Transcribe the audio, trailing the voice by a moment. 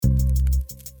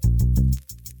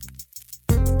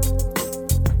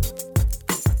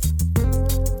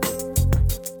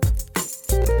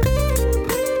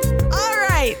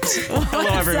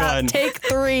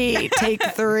Take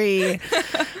three.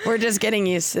 We're just getting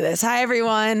used to this. Hi,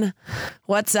 everyone.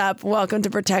 What's up? Welcome to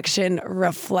Protection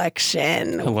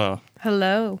Reflection. Hello.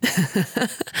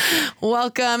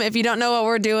 Welcome. If you don't know what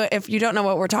we're doing, if you don't know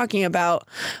what we're talking about,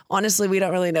 honestly, we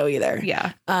don't really know either.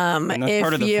 Yeah. And that's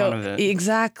part of the fun of it.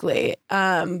 Exactly.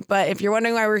 But if you're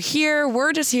wondering why we're here,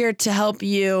 we're just here to help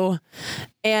you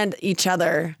and each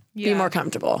other be more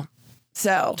comfortable.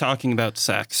 So talking about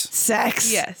sex.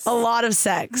 Yes. A lot of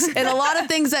sex and a lot of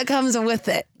things that comes with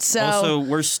it. So also,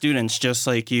 we're students just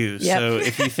like you. Yep. So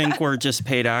if you think we're just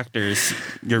paid actors,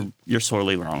 you're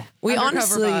sorely wrong. We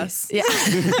Undercover honestly,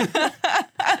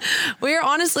 boss. we are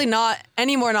honestly not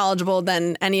any more knowledgeable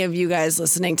than any of you guys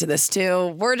listening to this too.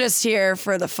 We're just here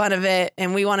for the fun of it,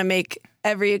 and we want to make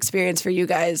every experience for you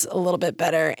guys a little bit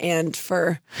better and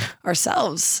for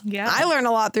ourselves. Yeah. I learned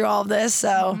a lot through all of this.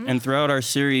 So And throughout our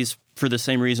series, for the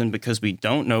same reason, because we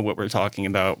don't know what we're talking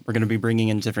about, we're going to be bringing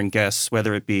in different guests,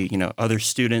 whether it be, other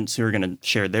students who are going to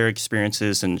share their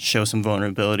experiences and show some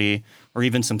vulnerability, or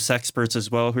even some sexperts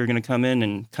as well who are going to come in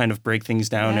and kind of break things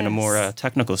down in a more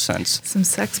technical sense. Some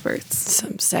sexperts.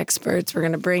 some sexperts. We're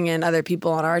going to bring in other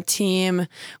people on our team.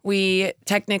 We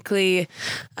technically,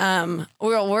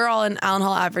 we're all in Allen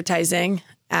Hall Advertising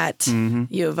at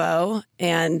U of O,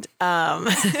 and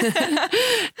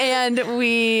and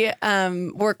we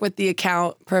work with the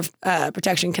Account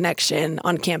Protection Connection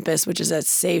on campus, which is a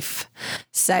safe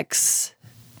sex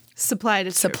Supply.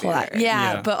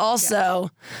 Yeah, but also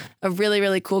a really,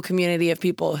 really cool community of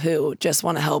people who just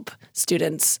want to help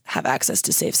students have access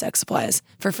to safe sex supplies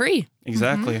for free.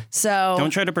 Exactly. So Don't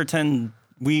try to pretend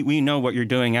we know what you're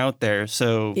doing out there.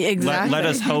 So Exactly. let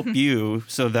us help you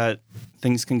so that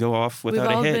things can go off We've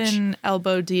without all a hitch. been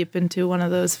elbow deep into one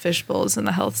of those fish bowls in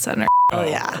the health center. Oh,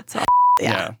 yeah. That's all.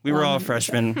 Yeah, we were all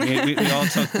freshmen. We all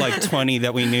took like 20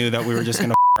 that we knew that we were just going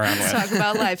to around with. Talk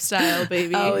about lifestyle,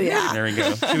 baby. Oh, yeah. There we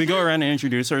go. Should we go around and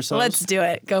introduce ourselves? Let's do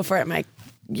it. Go for it, Mike.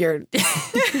 You're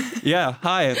Yeah.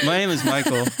 Hi, my name is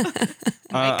Michael.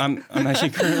 I'm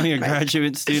actually currently a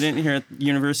graduate student here at the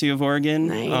University of Oregon.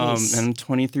 Nice. I'm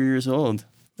 23 years old.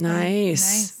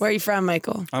 nice. Where are you from,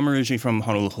 Michael? I'm originally from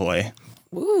Honolulu.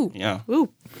 Woo. Yeah. Woo.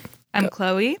 I'm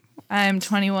Chloe. I'm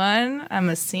 21. I'm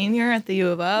a senior at the U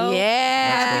of O. Yeah.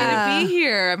 Happy to be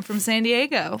here. I'm from San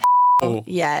Diego. Oh,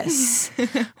 Yes.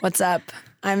 What's up?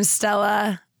 I'm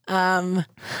Stella.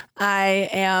 I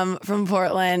am from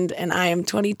Portland, and I am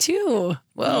 22.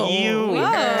 Whoa. You.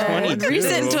 Whoa. 22.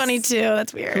 Recent 22.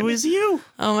 That's weird. Who is you?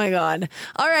 Oh my God.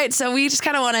 All right. So we just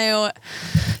kind of want to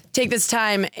take this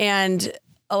time and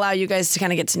allow you guys to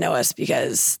kind of get to know us,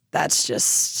 because that's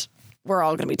just, we're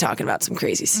all going to be talking about some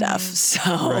crazy stuff. So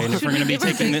Right. And if we're going to be Give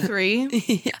her taking big the...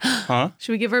 three. Huh?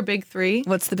 Should we give her big three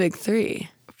what's the big three?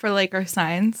 for like our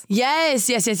signs? Yes.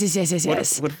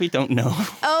 What if we don't know?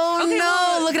 Oh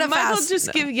no. Look it up Michael, fast. just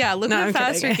look I'm it up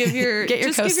fast kidding. or give your Get your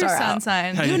just give your co-star sun out.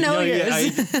 sign. You know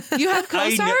yours. You have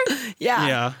co-star? Yeah.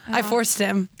 Yeah. I forced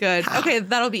him. Good. Okay,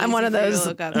 that'll be I'm easy one of for you to those.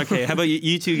 look up. Okay, how about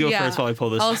you two go first while I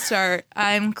pull this? I'll start.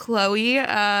 I'm Chloe,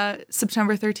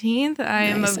 September 13th. I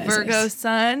am Nice, a nice, Virgo nice.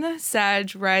 sun,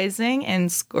 Sag rising,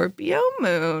 and Scorpio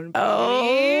moon.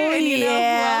 Oh, And you know who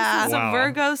else is Wow. a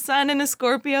Virgo sun and a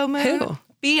Scorpio moon? Who?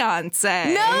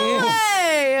 Beyonce. No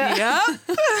way. Yep.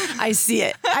 I see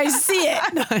it. I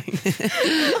have no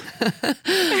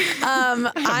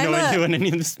idea what any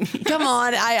of this means. Come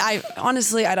on. I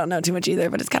honestly, I don't know too much either,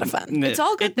 but it's kind of fun. It's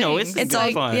all good No, things. it's It's good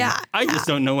like- fun. yeah, I just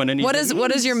don't know what any What of is it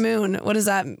what is your means. moon? What is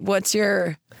that? What's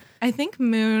your? I think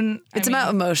moon. It's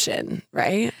about emotion,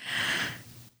 right?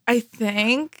 I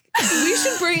think we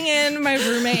should bring in my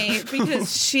roommate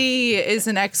because she is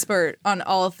an expert on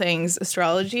all things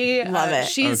astrology. Love it.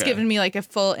 She's Okay. given me like a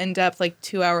full in-depth, like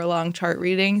 2-hour-long chart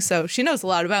reading. So she knows a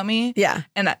lot about me. Yeah.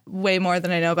 And way more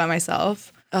than I know about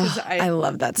myself. 'Cause Oh, I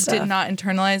love that stuff. did not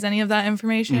internalize any of that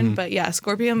information. But yeah,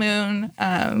 Scorpio moon.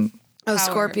 Oh,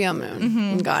 Scorpio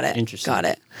moon. Got it. Interesting. Got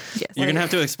it. Yes. You're gonna have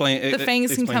to explain. The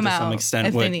fangs can explain come to out some extent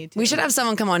if what, they need to. We should have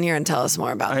someone come on here and tell us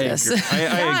more about I this. agree. I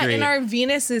Yeah, agree. and our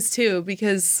Venuses too,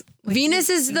 because Venus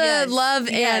is the Yes, love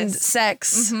and yes.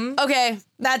 sex. Okay,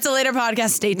 that's a later podcast.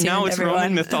 Stay tuned, Now it's everyone.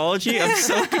 Roman mythology. I'm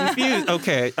so confused.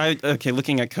 Okay.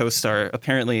 Looking at co-star,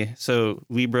 apparently, so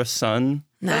Libra Sun,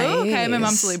 Nice. Oh, okay, my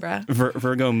mom's a Libra.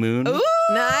 Virgo Moon.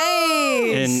 Nice.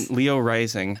 in Leo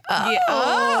rising.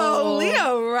 Oh,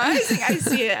 Leo rising. I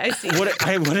see it. What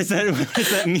does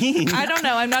that mean? I don't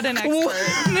know. I'm not an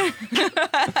expert.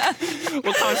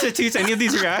 What constitutes any of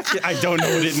these reactions? I don't know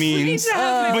what it We need means. to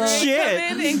have But Mary shit.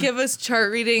 come in and give us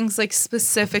chart readings like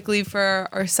specifically for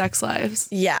our sex lives.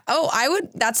 Yeah. Oh, I would.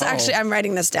 That's actually, I'm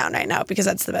writing this down right now because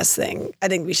that's the best thing. I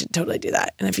think we should totally do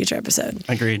that in a future episode.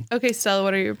 Agreed. Okay, Stella,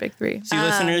 what are your big three? See,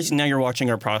 listeners, now you're watching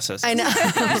our process. I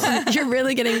know. You're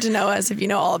really getting to know us if you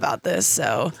know all about this.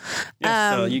 So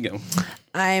Yeah, so you go.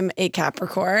 I'm a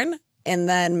Capricorn, and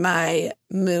then my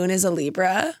moon is a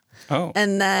Libra, Oh.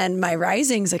 and then my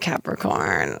rising's a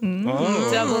Capricorn.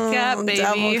 Oh. Double cap, baby.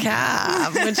 Double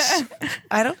cap, which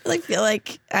I don't really feel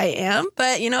like I am,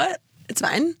 but you know what? It's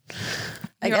fine.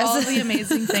 I You're guess. all the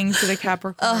amazing things that a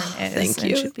Capricorn is. Thank and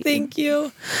you. should be. Thank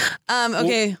you.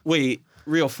 Okay. Wait,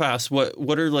 real fast.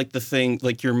 What are like the thing,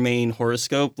 like your main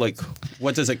horoscope? Like,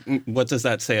 what does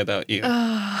that say about you?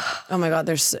 Oh my God.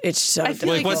 It's so I feel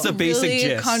Like, like what's it's the basic really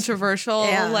gist? controversial.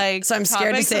 Yeah. Like, So I'm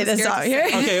scared to topics. say I'm this scared out to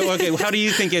here. Okay. How do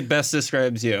you think it best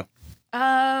describes you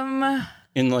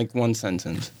in like one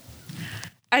sentence?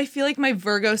 I feel like my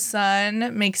Virgo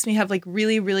sun makes me have like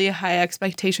really, really high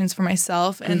expectations for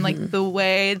myself. And like the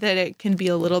way that it can be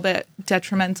a little bit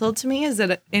detrimental to me is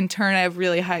that in turn I have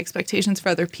really high expectations for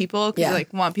other people because Yeah. I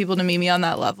like want people to meet me on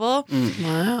that level,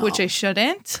 Wow. which I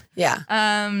shouldn't. Yeah.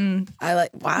 I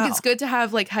like, wow. It's good to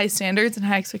have like high standards and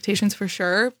high expectations for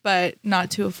sure, but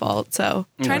not to a fault. So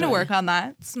trying to work on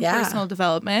that. Some Yeah. personal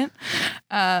development.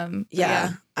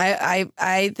 Yeah.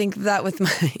 I think that with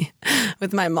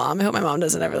my mom. I hope my mom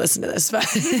doesn't ever listen to this, but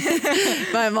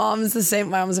my mom's the same.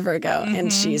 My mom's a Virgo,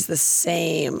 and she's the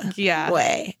same Yeah.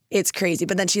 way. It's crazy,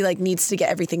 but then she like needs to get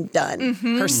everything done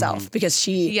herself because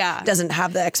she Yeah. doesn't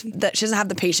have she doesn't have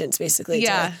the patience basically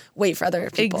Yeah. to wait for other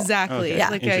people. Exactly. Okay. Yeah.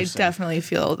 Like I Interesting. definitely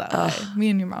feel that way. Me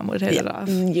and your mom would hit it off.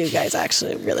 You guys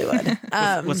actually really would.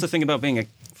 What's the thing about being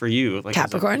for you? Like,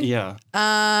 Capricorn? Yeah.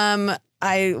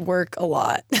 I work a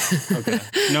lot. Okay.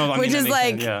 No, I Which mean, is that makes like,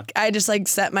 sense, yeah. I just like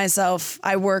set myself,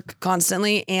 I work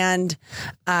constantly, and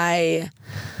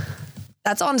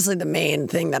that's honestly the main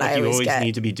thing that I You always always get.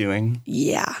 need to be doing.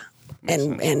 Yeah.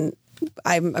 And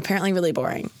I'm apparently really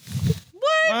boring.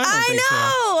 I think so.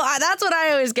 know. That's what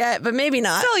I always get, but maybe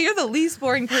not. Still, you're the least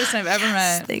boring person I've ever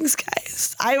met. Thanks,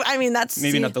 guys. I mean, that's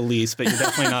Maybe not the least, but you're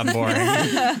definitely not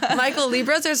boring. Michael,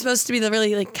 Libras are supposed to be the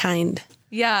really like kind.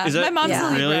 Yeah. Is that- my mom's Yeah.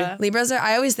 a Libra. Really? Libras are,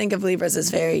 I always think of Libras as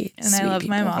very And sweet I love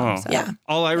my people. mom. Oh. So. Yeah.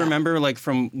 All I remember, like,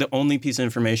 from the only piece of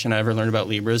information I ever learned about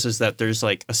Libras is that there's,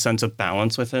 like, a sense of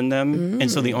balance within them. And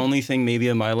so the only thing maybe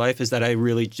in my life is that I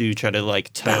really do try to,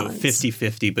 like, toe Balance.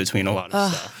 50-50 between a lot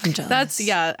of stuff. I'm jealous. That's,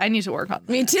 I need to work on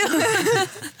that. Me too.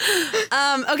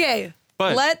 Okay.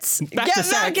 But Let's back get to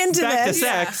sex. back into Back this. to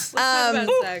sex. Let's talk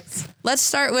about sex. Let's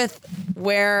start with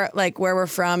where we're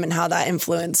from and how that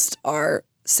influenced our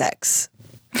sex.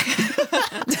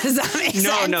 Does that make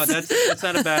sense? No, that's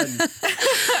not a bad...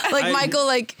 Like Michael,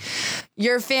 like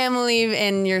your family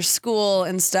and your school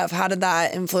and stuff, how did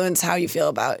that influence how you feel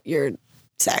about your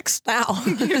sex now?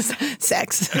 Your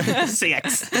sex.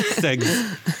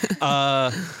 Sex.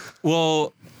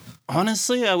 Well,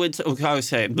 honestly, I would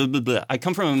say, blah, blah, blah. I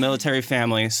come from a military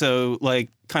family, so like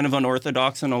kind of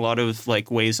unorthodox in a lot of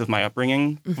like ways of my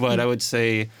upbringing. But I would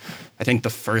say, I think the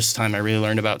first time I really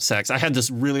learned about sex, I had this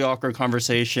really awkward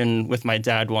conversation with my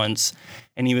dad once,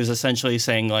 and he was essentially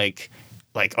saying like,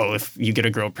 oh, if you get a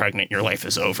girl pregnant, your life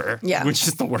is over. Yeah. Which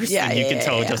is the worst Yeah, thing you yeah, can yeah,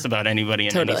 tell yeah. just about anybody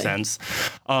in Totally. any sense.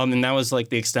 And that was like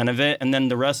the extent of it. And then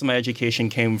the rest of my education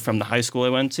came from the high school I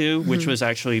went to, which was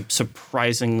actually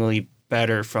surprisingly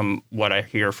better from what I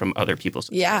hear from other people's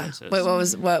Yeah. experiences.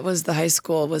 Wait, what was the high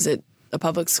school? Was it a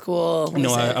public school?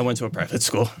 No, Was it- I went to a private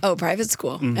school. Oh, private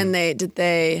school. And did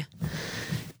they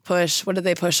push? What did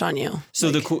they push on you? So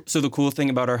the cool thing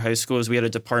about our high school is we had a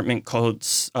department called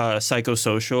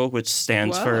psychosocial, which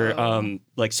stands for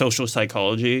like social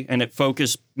psychology, and it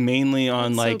focused mainly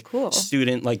on That's so like cool.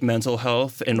 student like mental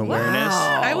health and awareness.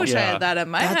 I wish I Yeah. had that at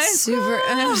my high That's school. super.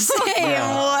 And I'm saying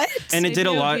what? And it did a Maybe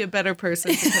I would lot. be a better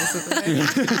person because of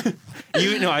that.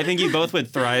 I think you both would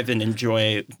thrive and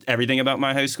enjoy everything about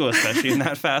my high school, especially in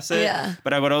that facet. Yeah.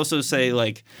 But I would also say,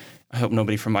 like, I hope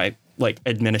nobody from my like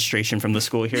administration from the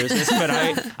school hears this, but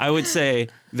I would say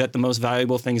that the most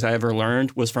valuable things I ever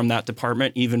learned was from that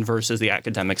department, even versus the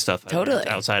academic stuff I learned Totally.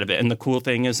 outside of it. And the cool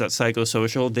thing is that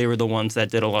psychosocial, they were the ones that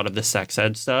did a lot of the sex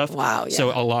ed stuff. Wow, yeah. So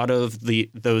a lot of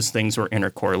those things were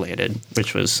intercorrelated,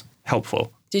 which was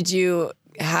helpful. Did you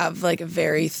have like a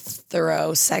very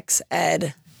thorough sex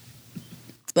ed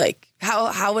like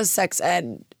How was sex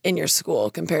ed in your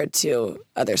school compared to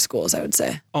other schools, I would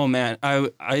say? Oh man,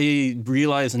 I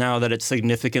realize now that it's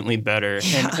significantly better.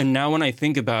 And now when I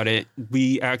think about it,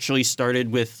 we actually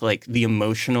started with like the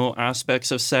emotional aspects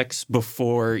of sex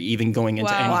before even going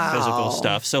into any physical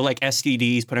stuff. So like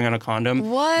STDs, putting on a condom,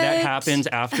 that happens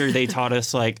after they taught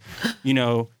us like,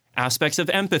 aspects of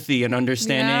empathy and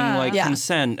understanding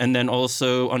consent, and then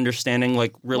also understanding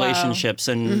like relationships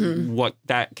and what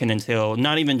that can entail,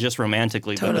 not even just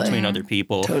romantically, but between other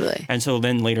people. Totally. And so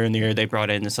then later in the year, they brought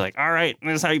in this like, all right,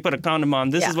 this is how you put a condom on.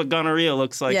 This is what gonorrhea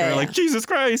looks like. And we're like, Jesus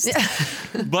Christ. Yeah.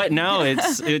 But now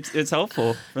it's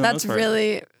helpful. That's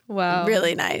really,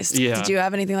 really nice. Yeah. Did you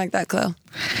have anything like that, Chloe?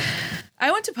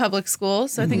 I went to public school,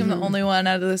 so I think I'm the only one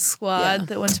out of the squad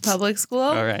that went to public school.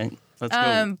 All right. Let's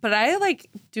go. But I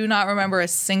do not remember a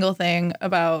single thing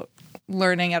about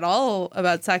learning at all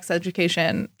about sex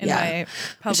education in my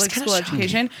public school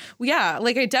education. Yeah,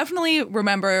 I definitely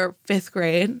remember 5th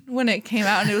grade when it came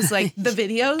out and it was like the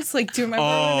videos. Do you remember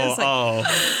when it was like,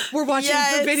 we're watching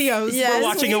the videos. Yes. We're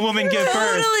watching a woman give birth.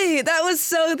 Totally. That was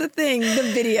so the thing,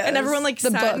 the videos. And everyone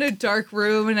sat in a dark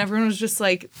room and everyone was just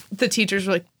the teachers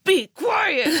were like, be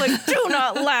quiet, do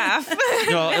not laugh.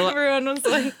 Everyone was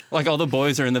like all the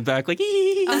boys are in the back, it's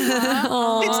titties.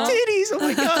 Oh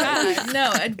my god.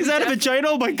 No, is that a vagina?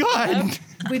 Oh my god.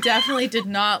 We definitely did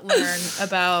not learn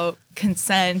about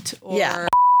consent or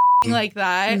like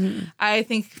that. Mm-hmm. I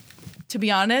think, to be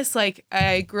honest,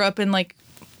 I grew up in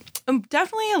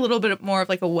definitely a little bit more of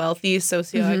a wealthy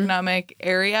socioeconomic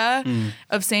area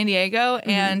of San Diego,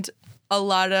 and a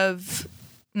lot of,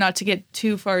 not to get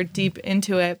too far deep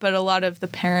into it, but a lot of the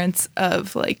parents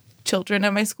of children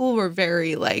at my school were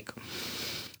very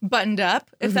buttoned up,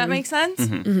 if that makes sense.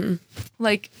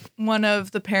 One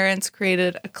of the parents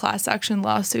created a class action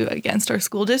lawsuit against our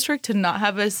school district to not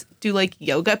have us do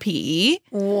yoga PE.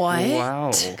 What?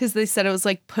 Wow. Because they said it was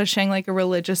pushing a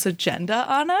religious agenda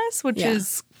on us, which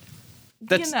is,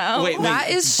 wait, that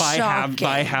is shocking.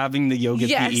 By having the yoga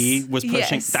PE was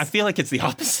pushing. Yes. I feel like it's the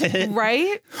opposite.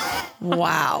 Right?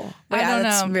 Wow. I don't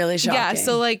that's know. really shocking. Yeah,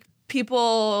 so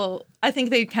people, I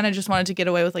think they kind of just wanted to get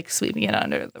away with sweeping it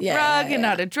under the rug and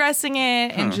not addressing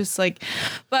it and just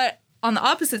but on the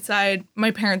opposite side, my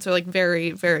parents are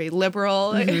very, very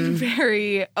liberal and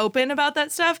very open about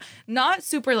that stuff. Not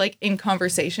super in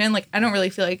conversation. I don't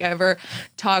really feel like I ever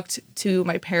talked to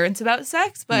my parents about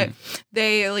sex, but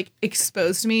they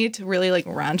exposed me to really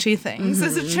raunchy things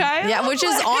as a child. Yeah, which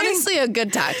is honestly a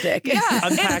good tactic. Yeah,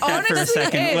 unpack that for a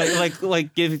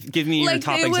second. Give me your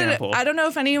top example. I don't know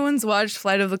if anyone's watched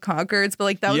Flight of the Conchords,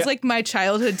 but that was my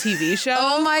childhood TV show.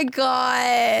 Oh my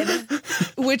god,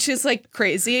 which is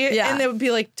crazy. Yeah. And they would be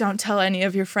don't tell any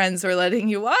of your friends we're letting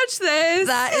you watch this.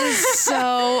 That is so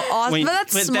awesome. Wait, but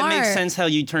that's smart. That makes sense how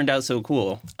you turned out so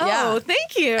cool. Oh,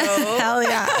 thank you. Hell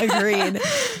yeah, agreed.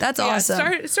 That's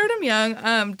awesome. Start them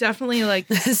young. Definitely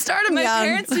start them young. My young.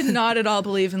 parents did not at all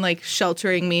believe in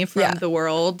sheltering me from the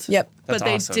world. Yep. That's but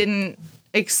they awesome. didn't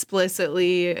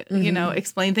explicitly,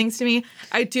 explain things to me.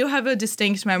 I do have a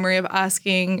distinct memory of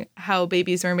asking how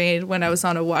babies are made when I was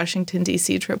on a Washington,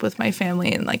 D.C. trip with my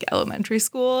family in elementary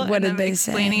school. What did they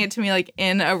explaining say? it to me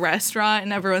in a restaurant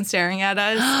and everyone staring at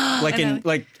us.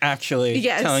 Actually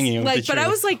yes, telling you. but I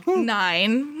was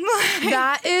 9.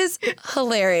 That is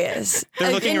hilarious.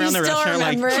 They're looking around the restaurant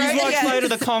she's watched Flight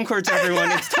of the Conchords,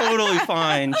 everyone. It's totally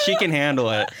fine. She can handle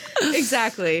it.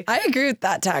 Exactly. I agree with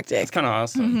that tactic. It's kind of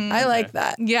awesome. I like that.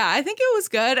 Yeah, I think it was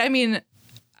good. I mean,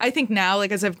 I think now,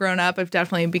 as I've grown up, I've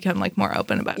definitely become more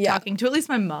open about talking to at least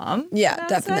my mom. Yeah, about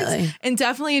definitely. sex. And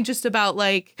definitely just about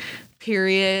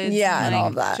periods. Yeah, and all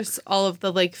of that. Just all of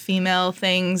the female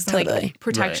things, Totally. and,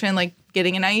 protection,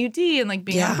 getting an IUD and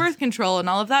being on birth control and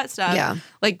all of that stuff. Yeah.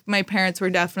 My parents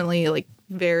were definitely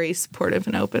very supportive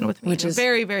and open with me. Which is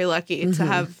very, very lucky to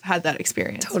have had that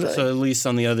experience. Totally. So at least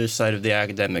on the other side of the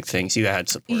academic things, you had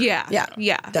support. Yeah.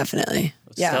 Yeah. Definitely.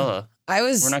 Yeah. Stella,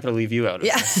 we're not going to leave you out of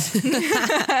this.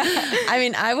 I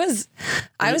mean, I was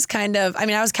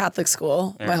Catholic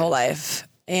school my whole life,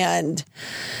 and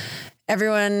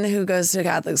everyone who goes to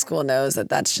Catholic school knows that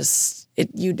that's just it.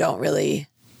 You don't really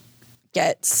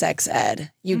get sex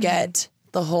ed. You get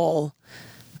the whole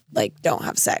don't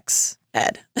have sex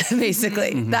ed.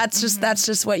 Basically, that's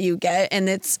just what you get, and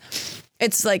it's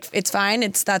fine.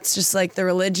 That's just the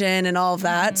religion and all of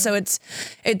that. So it's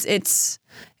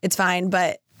fine,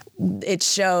 but it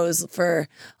shows for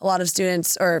a lot of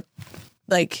students or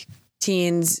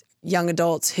teens, young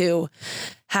adults who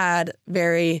had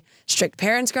very strict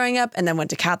parents growing up and then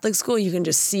went to Catholic school. You can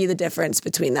just see the difference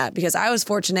between that, because I was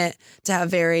fortunate to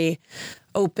have very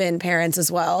open parents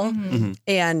as well.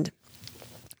 And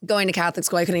going to Catholic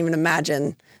school, I couldn't even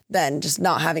imagine then just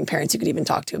not having parents you could even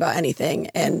talk to about anything.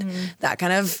 And that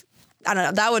kind of, I don't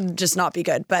know, that would just not be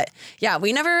good. But yeah,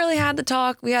 we never really had the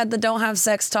talk. We had the don't have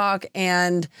sex talk,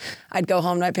 and I'd go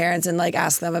home to my parents and like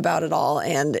ask them about it all.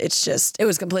 And it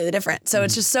was completely different. So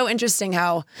it's just so interesting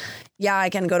how, yeah,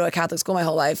 I can go to a Catholic school my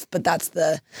whole life, but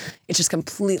it's just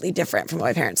completely different from what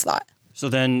my parents thought. So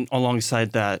then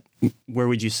alongside that, where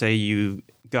would you say you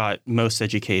got most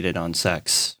educated on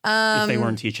sex if they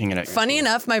weren't teaching it at your Funny school?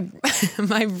 enough,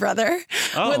 my brother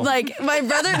would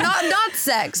not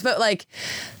sex, but like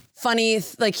funny,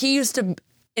 like he used to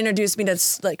introduce me to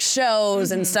like shows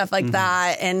and stuff like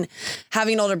that. And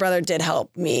having an older brother did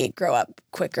help me grow up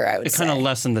quicker, I would say. It kind of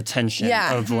lessened the tension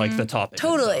of like the topic.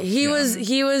 Totally. itself.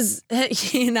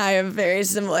 He and I have very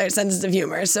similar senses of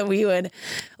humor. So we would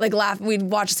like laugh. We'd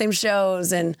watch the same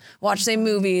shows and watch the same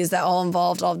movies that all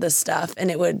involved all this stuff.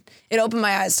 And it opened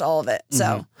my eyes to all of it.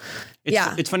 So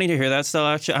It's funny to hear that still,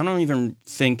 actually. I don't even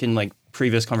think in like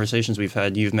previous conversations we've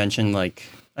had, you've mentioned like,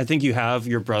 I think you have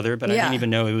your brother, but I didn't even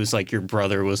know it was like your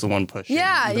brother was the one pushing.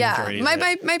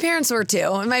 My parents were too.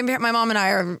 And my mom and I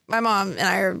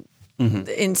are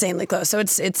insanely close. So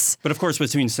it's. But of course,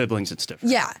 between siblings, it's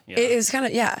different. Yeah. It was kind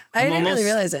of, I didn't really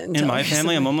realize it. In my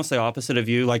family, I'm almost the opposite of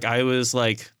you. Like I was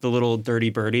like the little dirty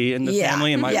birdie in the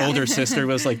family, and my older sister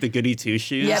was like the goody two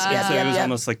shoes. So it was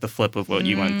almost like the flip of what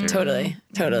you went through.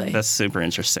 Totally. That's super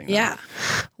interesting. Yeah.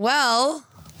 Well,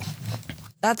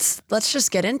 let's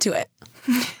just get into it.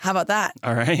 How about that?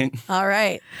 All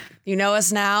right. You know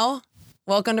us now.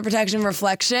 Welcome to Protection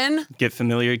Reflection. Get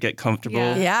familiar, get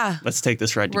comfortable. Yeah. Let's take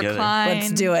this ride together.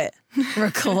 Let's do it.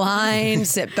 Recline,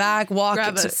 sit back, walk.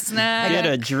 Grab a snack. Get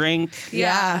a drink.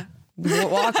 Yeah.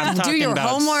 Walk, do your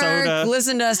homework, soda.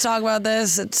 listen to us talk about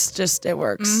this. It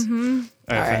works. All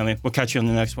right, family. We'll catch you on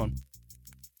the next one.